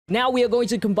Now we are going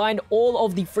to combine all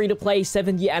of the free-to-play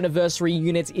 7th-year anniversary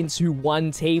units into one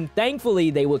team. Thankfully,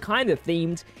 they were kind of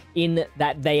themed in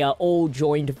that they are all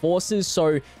joined forces.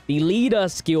 So the leader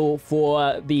skill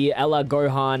for the Ella,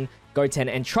 Gohan, Goten,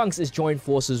 and Trunks is joined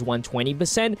forces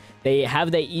 120%. They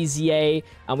have their EZA,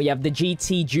 and we have the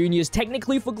GT Juniors.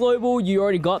 Technically for global, you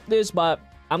already got this, but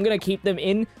I'm going to keep them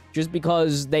in just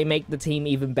because they make the team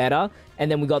even better. And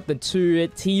then we got the 2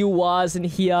 TURs in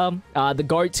here. The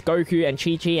GOATs, Goku and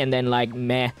Chi-Chi. And then like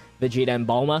meh, Vegeta and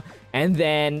Bulma. And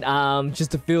then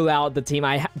just to fill out the team,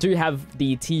 I do have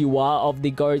the TUR of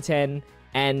the Goten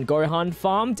and Gohan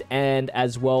farmed. And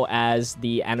as well as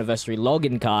the anniversary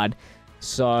login card.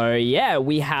 So yeah,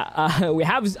 we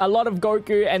have a lot of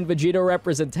Goku and Vegeta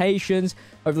representations.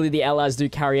 Hopefully the LRs do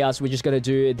carry us. We're just going to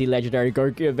do the legendary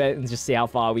Goku event and just see how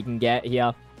far we can get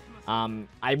here.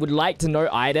 I would like to no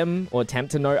item or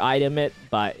attempt to no item it,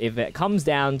 but if it comes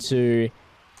down to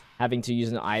having to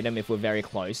use an item if we're very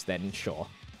close, then sure.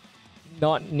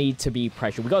 Not need to be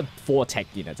pressured. We got 4 tech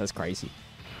units. That's crazy.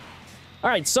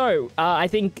 Alright, so I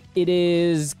think it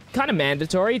is kind of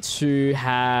mandatory to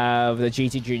have the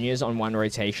GT Juniors on one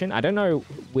rotation. I don't know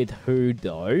with who,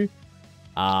 though.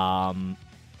 I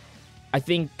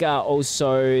think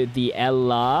also the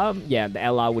LR... Yeah, the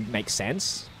LR would make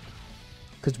sense.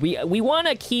 Because we want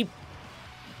to keep...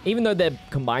 Even though they're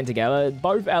combined together,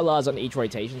 both LRs on each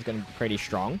rotation is going to be pretty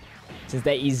strong. Since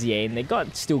they're easy and they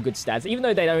got still good stats. Even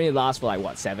though they only last for like,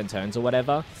 what, 7 turns or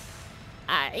whatever.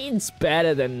 It's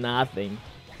better than nothing.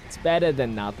 It's better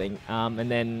than nothing.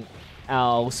 And then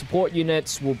our support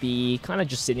units will be kind of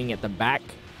just sitting at the back.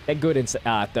 They're good in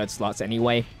third slots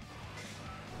anyway.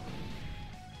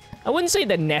 I wouldn't say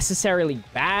they're necessarily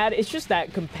bad. It's just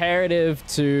that comparative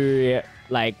to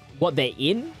like what they're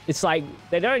in, it's like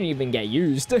they don't even get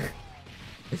used.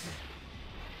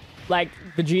 Like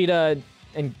Vegeta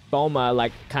and Bulma are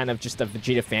like kind of just a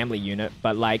Vegeta family unit,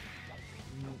 but like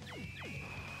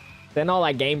they're not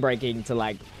like game breaking to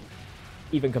like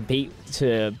even compete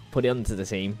to put into the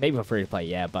team. Maybe for free to play,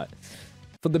 yeah, but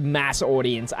for the mass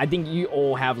audience, I think you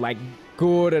all have like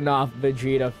good enough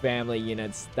Vegeta family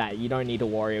units that you don't need to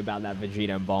worry about that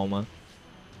Vegeta and Bulma.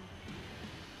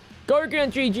 Goku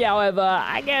and Chi-Chi, however,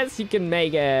 I guess you can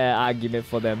make an argument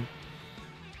for them.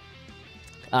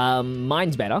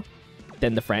 Mine's better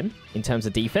than the friend in terms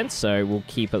of defense, so we'll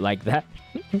keep it like that.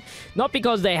 Not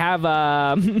because they have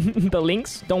the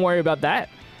links. Don't worry about that.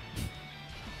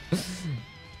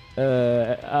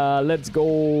 Let's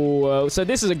go. So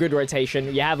this is a good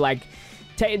rotation. You have like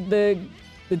the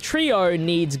trio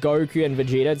needs Goku and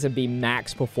Vegeta to be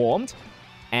max performed,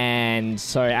 and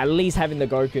so at least having the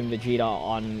Goku and Vegeta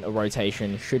on a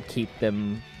rotation should keep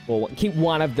them, or keep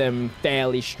one of them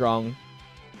fairly strong.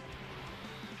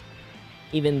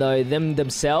 Even though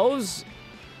themselves,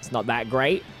 it's not that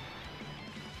great.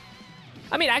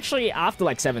 I mean, actually, after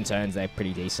like 7 turns, they're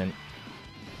pretty decent.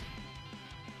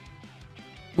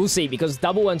 We'll see, because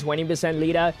double 120%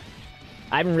 leader,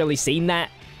 I haven't really seen that.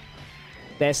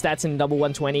 Their stats in double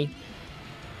 120.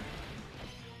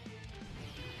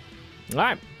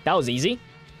 Alright, that was easy.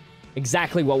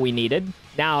 Exactly what we needed.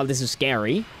 Now, this is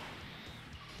scary.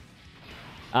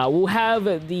 We'll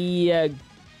have the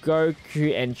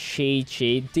Goku and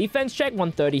Chi-Chi. Defense check,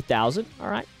 130,000.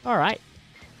 Alright, alright.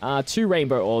 2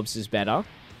 rainbow orbs is better.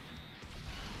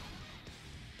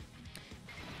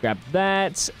 Grab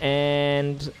that,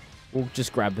 and we'll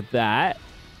just grab that.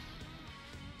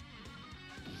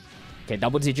 Okay,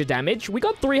 double-digit damage. We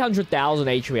got 300,000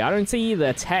 HP. I don't see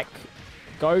the tech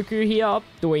Goku here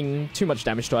doing too much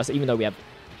damage to us, even though we have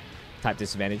type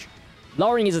disadvantage.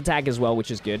 Lowering his attack as well,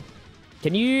 which is good.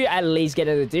 Can you at least get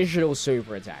an additional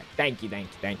super attack? Thank you, thank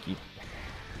you, thank you.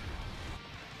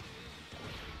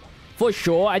 For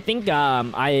sure, I think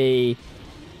I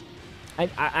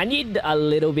need a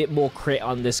little bit more crit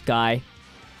on this guy.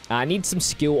 I need some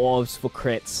skill orbs for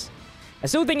crits. I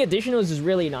still think additionals is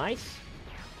really nice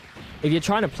if you're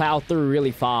trying to plow through really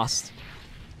fast.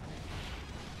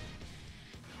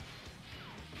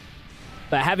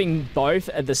 But having both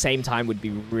at the same time would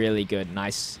be really good.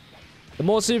 Nice. The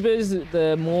more supers,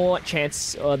 the more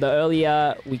chance, or the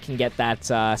earlier we can get that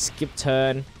skip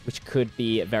turn, which could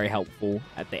be very helpful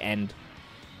at the end.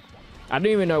 I don't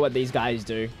even know what these guys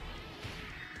do.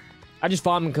 I just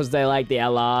farm them because they like the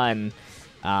LR, and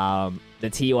the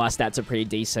TUR stats are pretty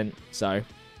decent, so. I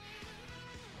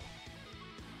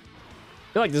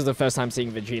feel like this is the first time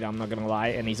seeing Vegeta, I'm not gonna lie,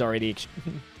 and he's already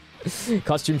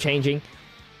costume changing.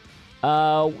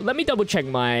 Let me double check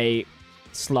my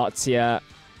slots here.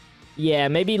 Yeah,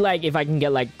 maybe like if I can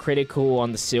get like critical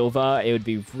on the silver, it would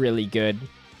be really good.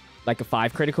 Like a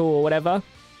 5 critical or whatever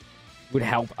would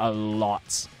help a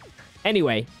lot.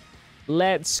 Anyway,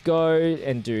 let's go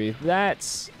and do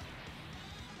that.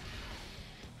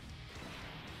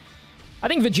 I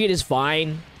think Vegeta's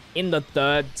fine in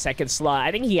the second slot.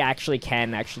 I think he actually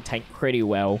can tank pretty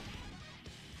well.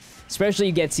 Especially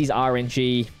he gets his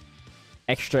RNG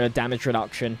extra damage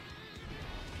reduction.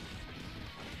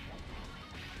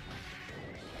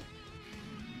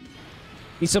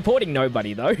 He's supporting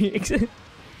nobody though.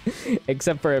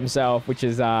 Except for himself, which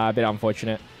is a bit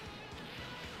unfortunate.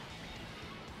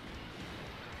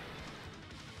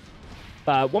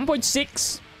 But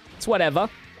 1.6, it's whatever.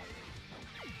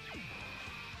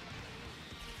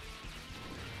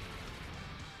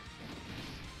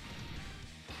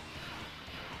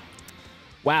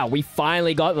 Wow, we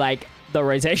finally got, like, the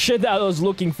rotation that I was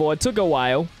looking for. It took a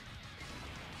while.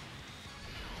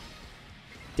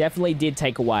 Definitely did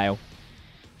take a while.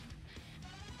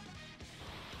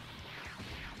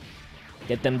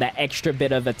 Get them that extra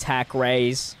bit of attack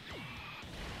raise.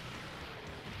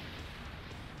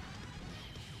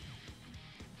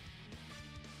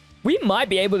 We might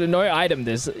be able to no-item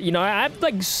this. You know, I have,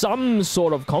 like, some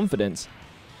sort of confidence.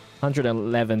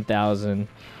 111,000.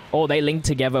 Oh, they link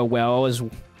together well. I was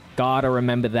gotta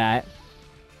remember that.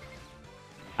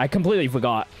 I completely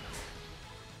forgot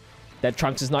that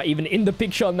Trunks is not even in the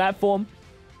picture on that form.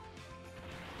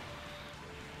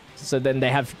 So then they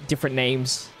have different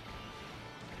names.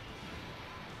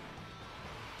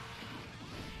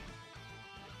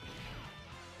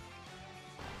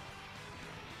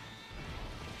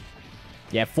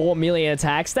 Yeah, 4 million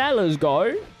attacks. That let's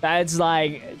go. That's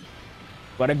like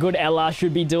what a good LR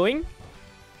should be doing.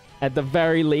 At the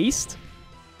very least.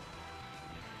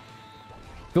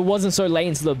 If it wasn't so late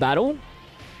into the battle,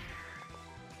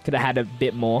 could have had a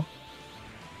bit more.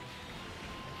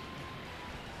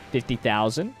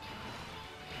 50,000.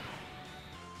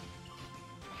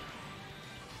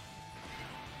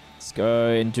 Let's go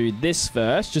and do this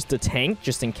first. Just a tank,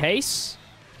 just in case.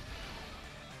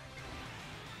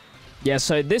 Yeah,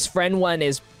 so this friend one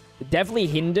is definitely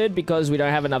hindered because we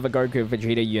don't have another Goku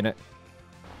Vegeta unit.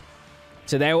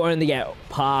 So they will only get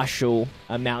partial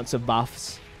amounts of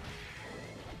buffs.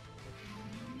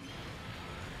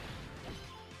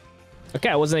 Okay,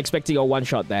 I wasn't expecting a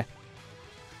one-shot there.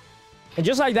 And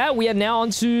just like that, we are now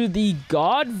onto the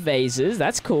God phases.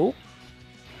 That's cool.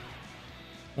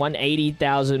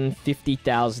 180,000,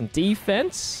 50,000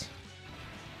 defense.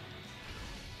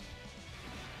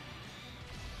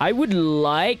 I would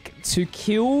like to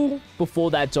kill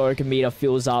before that Dokkan meter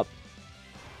fills up.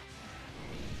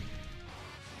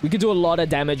 We could do a lot of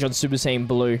damage on Super Saiyan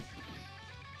Blue.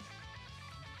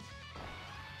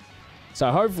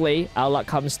 So hopefully our luck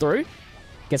comes through.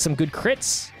 Get some good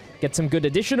crits. Get some good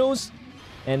additionals.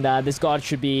 And this God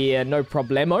should be no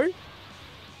problemo.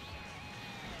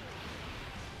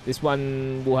 This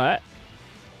one will hurt.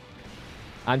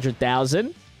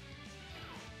 100,000.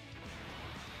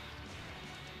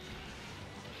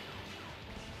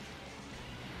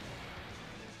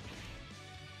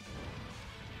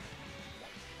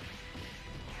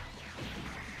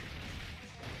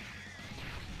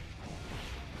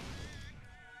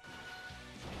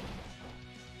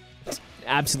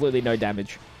 Absolutely no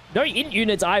damage. No int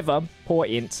units either. Poor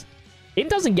int. Int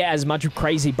doesn't get as much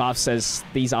crazy buffs as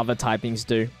these other typings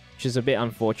do, which is a bit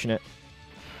unfortunate.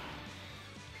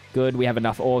 Good, we have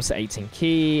enough orbs to 18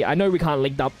 key. I know we can't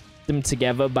link up them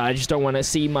together, but I just don't want to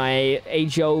see my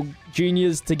AGL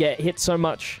juniors to get hit so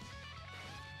much.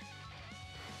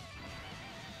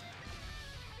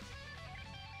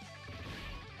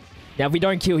 Now, if we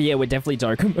don't kill here, we're definitely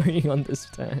Dokkan on this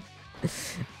turn.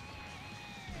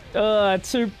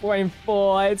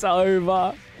 2.4. It's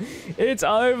over. It's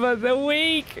over. They're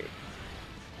weak.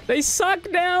 They suck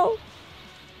now.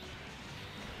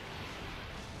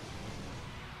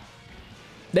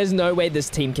 There's no way this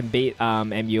team can beat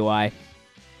MUI,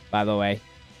 by the way.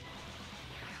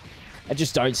 I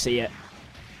just don't see it.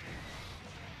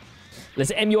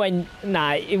 Let's MUI...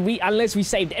 Nah, unless we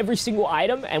saved every single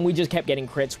item and we just kept getting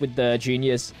crits with the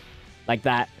juniors. Like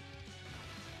that.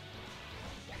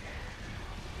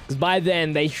 Because by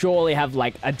then, they surely have,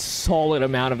 like, a solid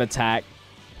amount of attack.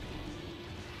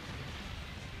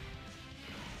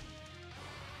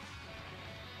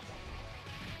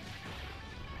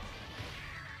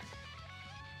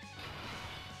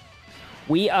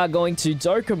 We are going to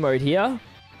Dokkan mode here.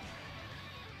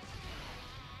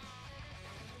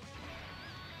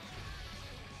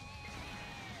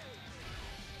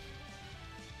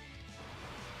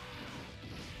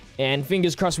 And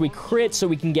fingers crossed we crit so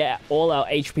we can get all our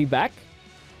HP back.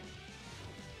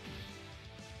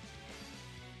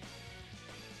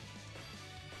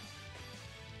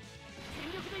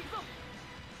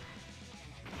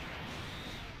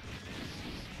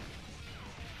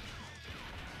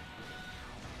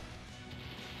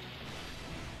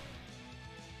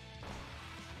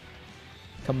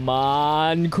 Come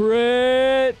on,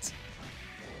 crit.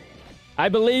 I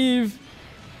believe.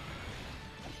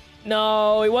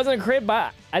 No, it wasn't a crit,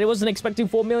 but I wasn't expecting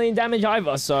 4 million damage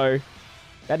either, so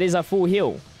that is a full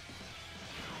heal.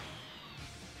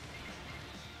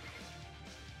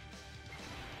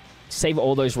 Save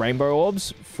all those rainbow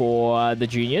orbs for the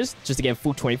juniors, just to get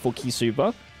full 24 key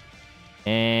super.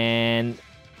 And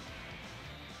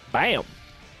bam.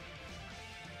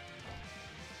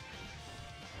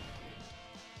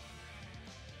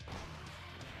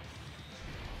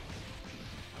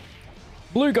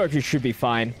 Blue Goku should be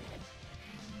fine.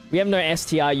 We have no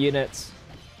STR units.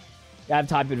 We have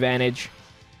type advantage.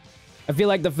 I feel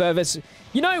like the furthest...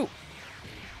 You know,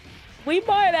 we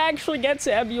might actually get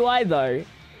to MUI though.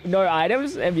 No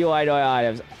items? MUI, no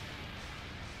items.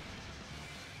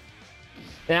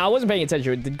 Now, I wasn't paying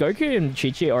attention. Did Goku and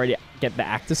Chi-Chi already get the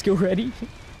actor skill ready?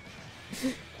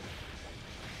 I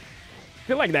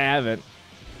feel like they haven't.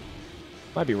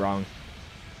 Might be wrong.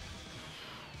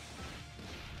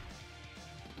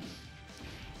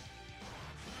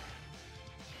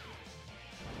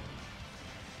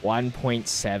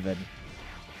 $1.7.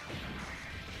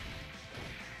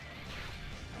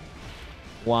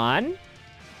 1.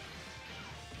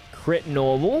 Crit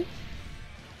normal.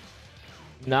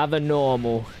 Another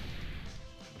normal.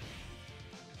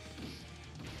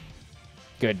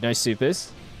 Good, no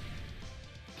supers.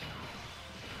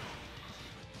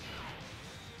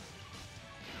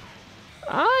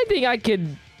 I think I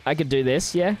could do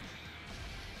this, yeah.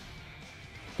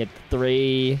 Get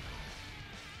 3.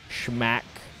 Schmack.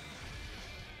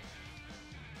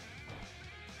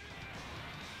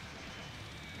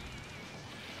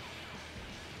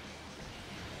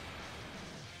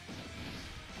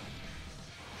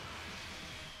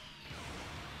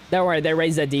 Don't worry, they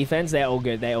raise their defense. They're all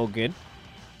good. They're all good.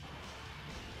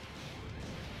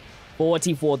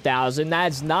 44,000.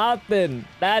 That's nothing.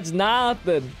 That's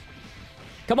nothing.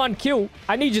 Come on, kill.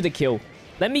 I need you to kill.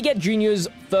 Let me get Junior's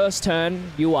first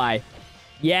turn UI.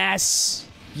 Yes.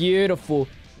 Beautiful.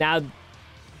 Now,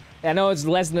 I know it's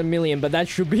less than 1 million, but that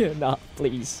should be enough,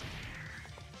 please.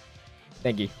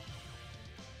 Thank you.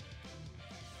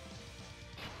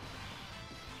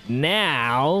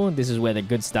 Now, this is where the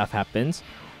good stuff happens.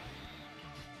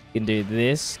 You can do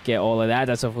this, get all of that.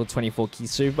 That's a full 24 key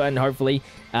super, and hopefully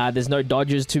there's no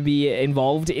dodges to be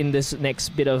involved in this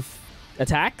next bit of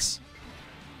attacks.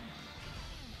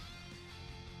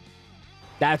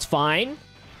 That's fine.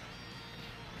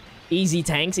 Easy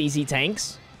tanks, easy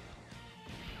tanks.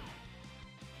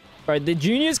 Bro, the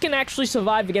juniors can actually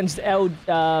survive against Legendary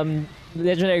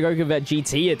Goku Vet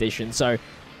GT edition, so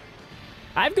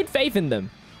I have good faith in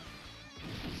them.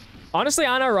 Honestly,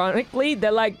 unironically,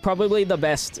 they're like probably the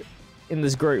best in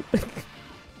this group.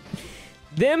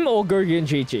 Them or Goku and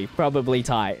Chi-Chi, probably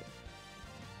tight.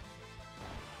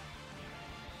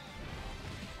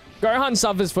 Gohan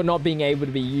suffers for not being able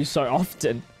to be used so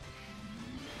often.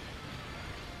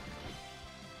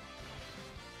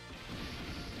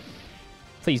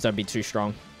 Please don't be too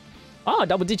strong. Oh,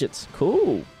 double digits.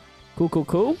 Cool. Cool, cool,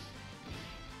 cool.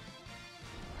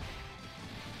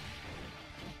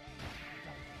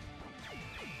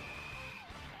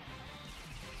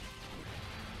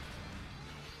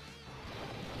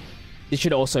 This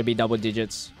should also be double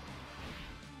digits.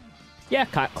 Yeah,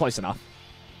 close enough.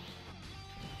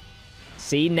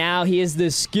 See, now here's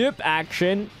the skip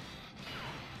action.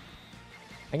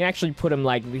 I can actually put him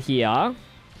like here.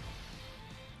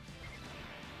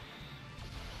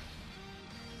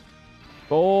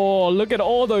 Oh, look at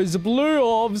all those blue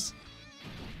orbs.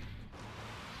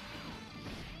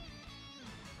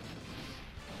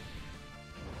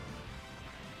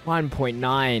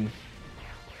 $1.9.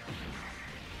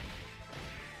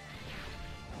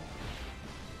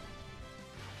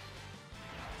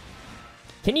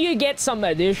 Can you get some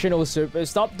additional super?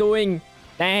 Stop doing...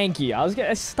 Thank you. I was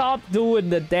gonna stop doing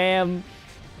the damn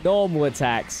normal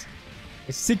attacks.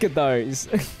 I'm sick of those.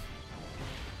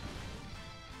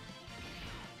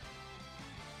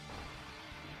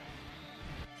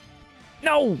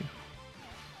 No!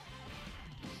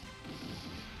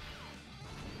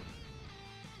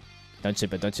 Don't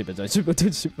super, don't super, don't super,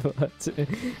 don't super.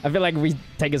 I feel like we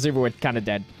take a super, we're kind of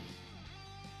dead.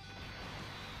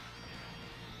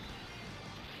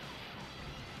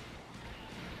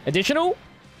 Additional?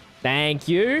 Thank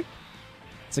you.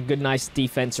 It's a good, nice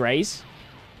defense raise.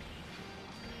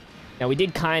 Now, we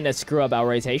did kind of screw up our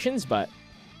rotations, but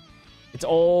it's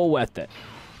all worth it.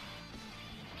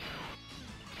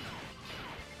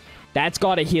 That's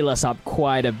got to heal us up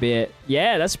quite a bit.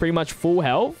 Yeah, that's pretty much full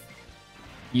health.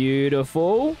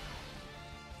 Beautiful.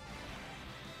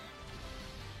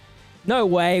 No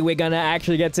way we're gonna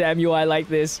actually get to MUI like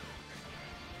this.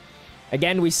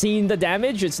 Again, we've seen the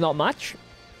damage. It's not much.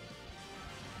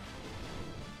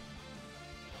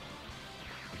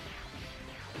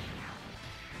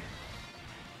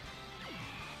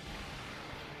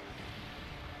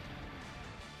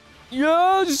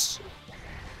 Yes!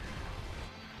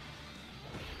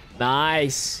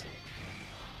 Nice.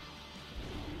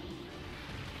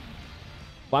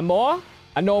 One more.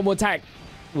 A normal attack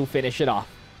will finish it off.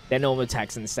 Their normal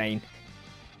attack's insane.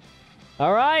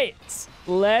 All right.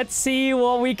 Let's see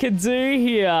what we can do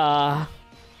here. I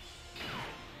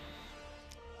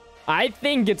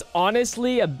think it's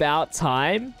honestly about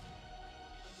time.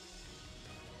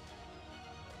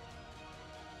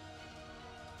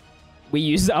 We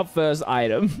use our first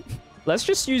item. Let's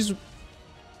just use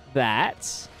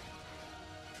that.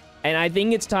 And I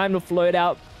think it's time to float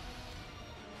out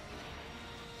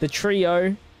the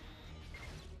trio.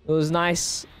 It was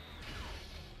nice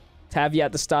to have you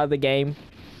at the start of the game.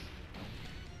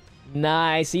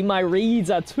 Nice. See, my reads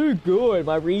are too good.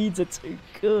 My reads are too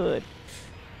good.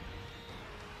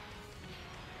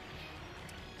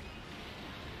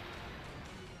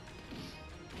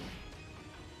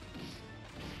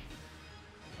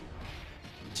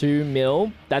 $2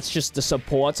 mil. That's just the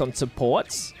supports on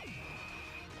supports.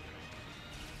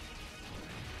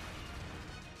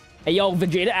 Hey, yo,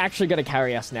 Vegeta actually gonna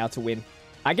carry us now to win.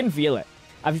 I can feel it.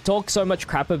 I've talked so much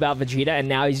crap about Vegeta, and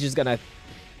now he's just gonna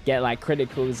get, like,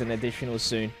 criticals and additionals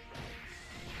soon.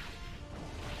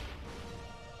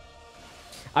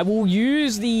 I will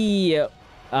use the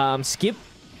skip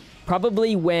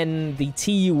probably when the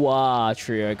TUR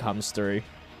trio comes through.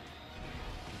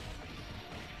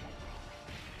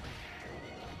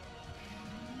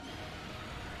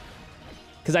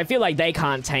 Because I feel like they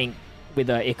can't tank with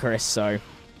the Icarus, so...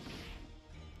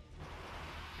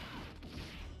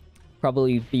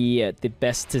 probably be the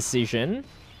best decision.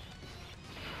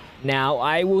 Now,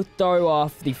 I will throw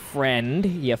off the friend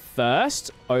here first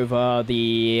over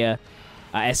the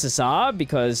SSR,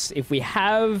 because if we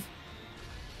have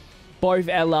both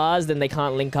LRs, then they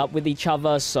can't link up with each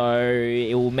other, so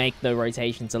it will make the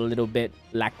rotations a little bit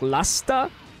lackluster.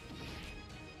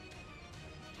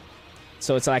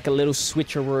 So it's like a little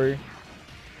switcheroo.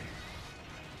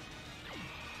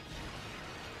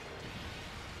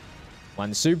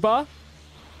 One super.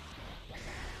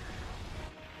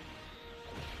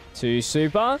 Two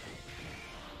super.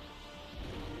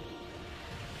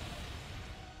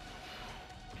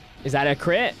 Is that a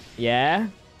crit? Yeah.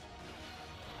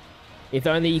 If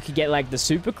only you could get, like, the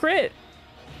super crit.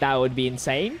 That would be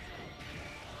insane.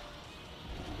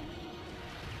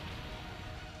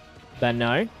 But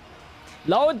no.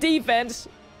 Lower defense.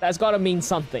 That's got to mean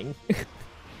something.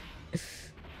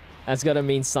 That's got to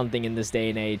mean something in this day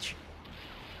and age.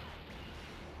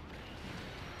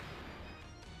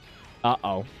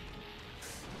 Uh-oh.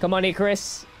 Come on,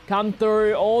 Icarus. Come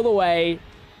through all the way.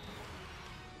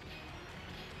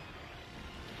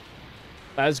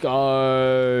 Let's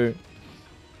go.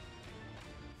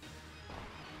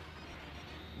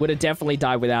 Would have definitely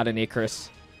died without an Icarus.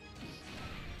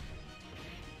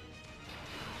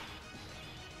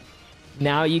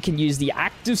 Now you can use the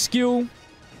active skill.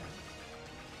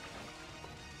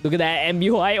 Look at that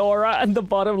MUI aura at the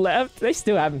bottom left. They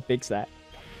still haven't fixed that.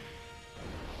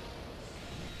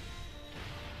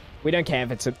 We don't care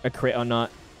if it's a crit or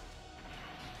not.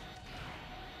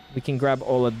 We can grab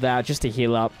all of that just to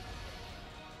heal up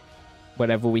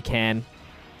whatever we can.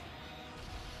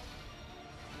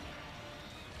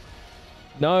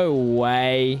 No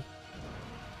way.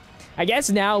 I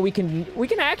guess now we can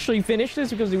actually finish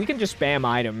this because we can just spam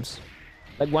items.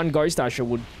 Like, one Ghost Usher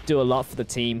would do a lot for the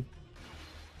team.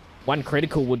 One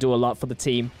critical will do a lot for the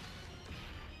team.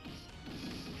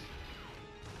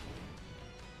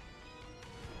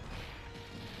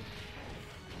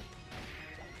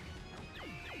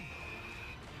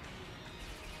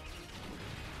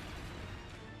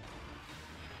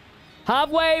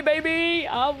 Halfway, baby!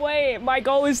 Halfway! My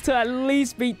goal is to at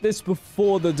least beat this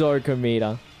before the Dokkan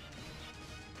meter.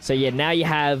 So yeah, now you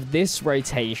have this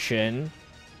rotation,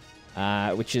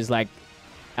 which is like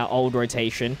our old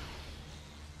rotation.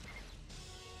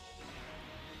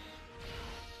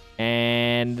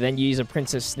 And then you use a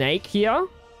Princess Snake here.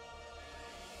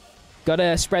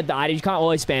 Gotta spread the items. You can't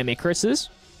always spam Icaruses.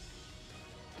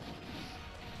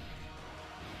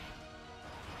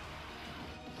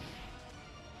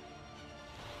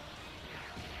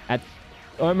 At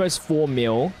almost 4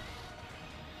 mil.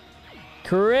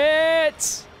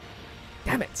 Crit!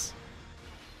 Damn it.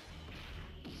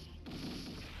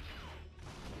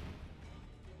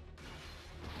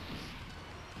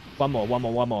 One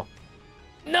more.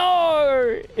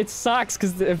 No! It sucks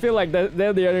because I feel like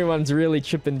they're the only ones really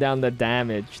chipping down the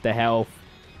damage, the health.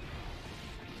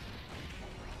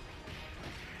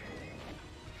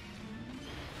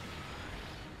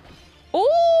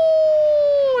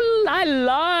 Oh! I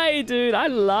lied, dude. I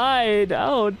lied.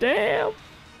 Oh, damn.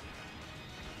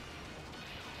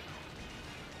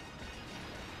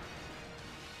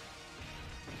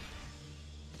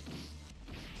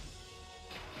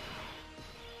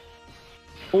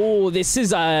 Oh, this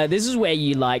is where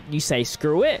you say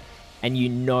screw it and you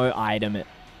no item it.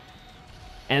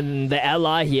 And the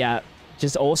LR here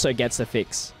just also gets a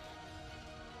fix.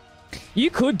 You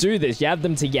could do this. You have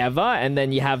them together and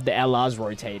then you have the LRs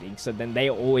rotating. So then they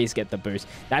always get the boost.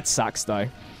 That sucks though.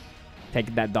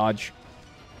 Taking that dodge.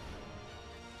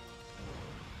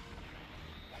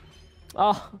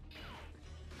 Oh.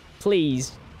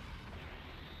 Please.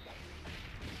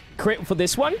 Crit for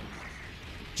this one.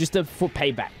 Just for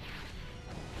payback.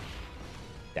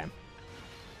 Damn.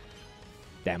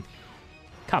 Damn.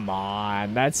 Come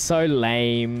on. That's so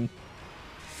lame.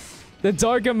 The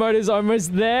Dokkan mode is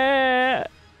almost there.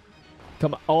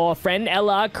 Come on. Oh, friend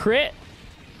LR crit.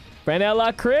 Friend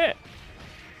LR crit.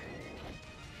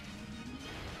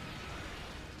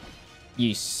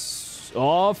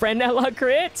 Oh, friend LR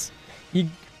crit. You...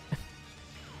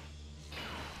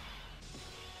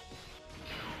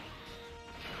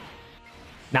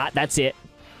 Nah, that's it.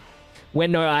 We're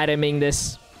no iteming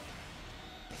this.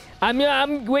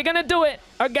 We're gonna do it,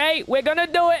 okay? We're gonna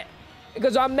do it.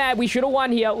 Because I'm mad. We should have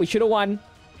won here. We should have won.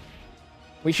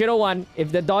 We should have won.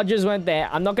 If the dodgers weren't there,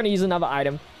 I'm not gonna use another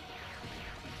item.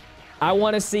 I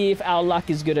want to see if our luck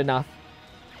is good enough.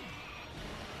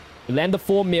 We land the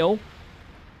 4 mil.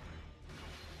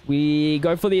 We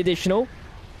go for the additional.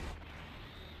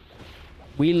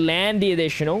 We land the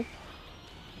additional.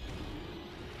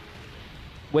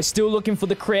 We're still looking for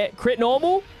the crit. Crit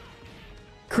normal?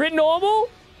 Crit normal?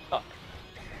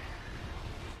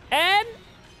 And...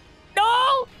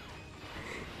 No!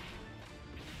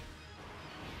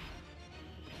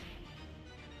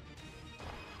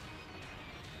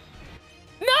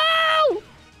 No!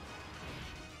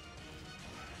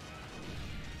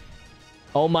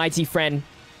 Almighty friend.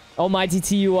 Almighty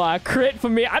TUR. Crit for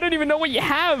me. I don't even know what you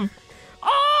have.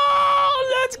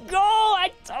 Oh, let's go.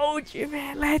 I told you,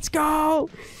 man. Let's go.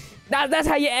 That's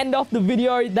how you end off the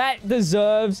video. That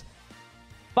deserves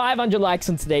 500 likes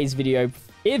on today's video.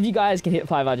 If you guys can hit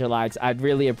 500 likes, I'd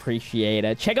really appreciate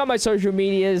it. Check out my social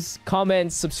medias,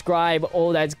 comment, subscribe,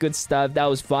 all that good stuff. That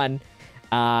was fun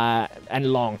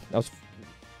and long.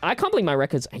 I can't believe my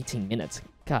record's 18 minutes.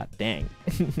 God dang.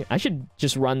 I should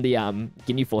just run the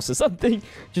Guinea Force or something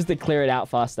just to clear it out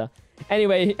faster.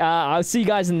 Anyway, I'll see you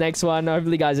guys in the next one.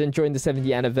 Hopefully you guys are enjoying the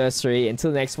 70th anniversary.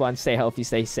 Until the next one, stay healthy,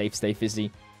 stay safe, stay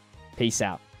fizzy. Peace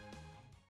out.